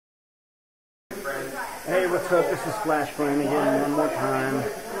Hey, what's up? This is Flanagan one more time.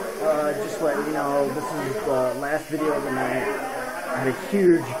 Just letting you know, this is the last video of the night. I had a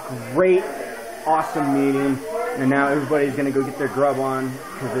huge, great, awesome meeting, and now everybody's going to go get their grub on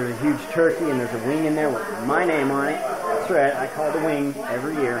because there's a huge turkey and there's a wing in there with my name on it. That's right, I call the wing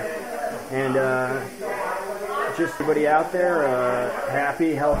every year. And just everybody out there,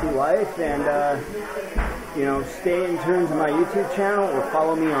 happy, healthy life, and you know, stay in tune to my YouTube channel or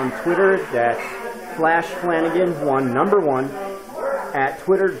follow me on Twitter. That's Flanagan1 at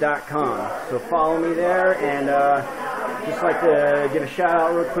Pt.3. So follow me there, and just like to give a shout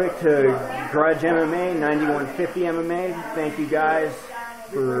out real quick to Grudge MMA, 9150 MMA. Thank you guys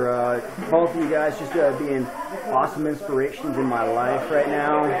for both of you guys just being awesome inspirations in my life right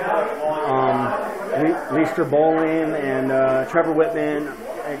now. Leister Bowling and Trevor Whitman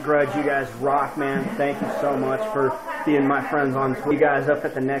at Grudge, you guys rock, man. Thank you so much for being my friends on Twitter. You guys up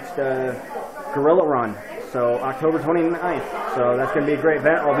at the next Gorilla Run, so October 29th. So that's going to be a great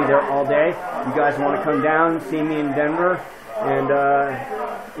event. I'll be there all day. You guys want to come down, see me in Denver, and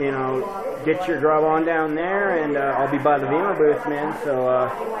you know, get your grub on down there, and I'll be by the Vemma booth, man.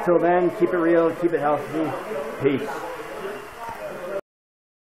 So till then, keep it real, keep it healthy. Peace.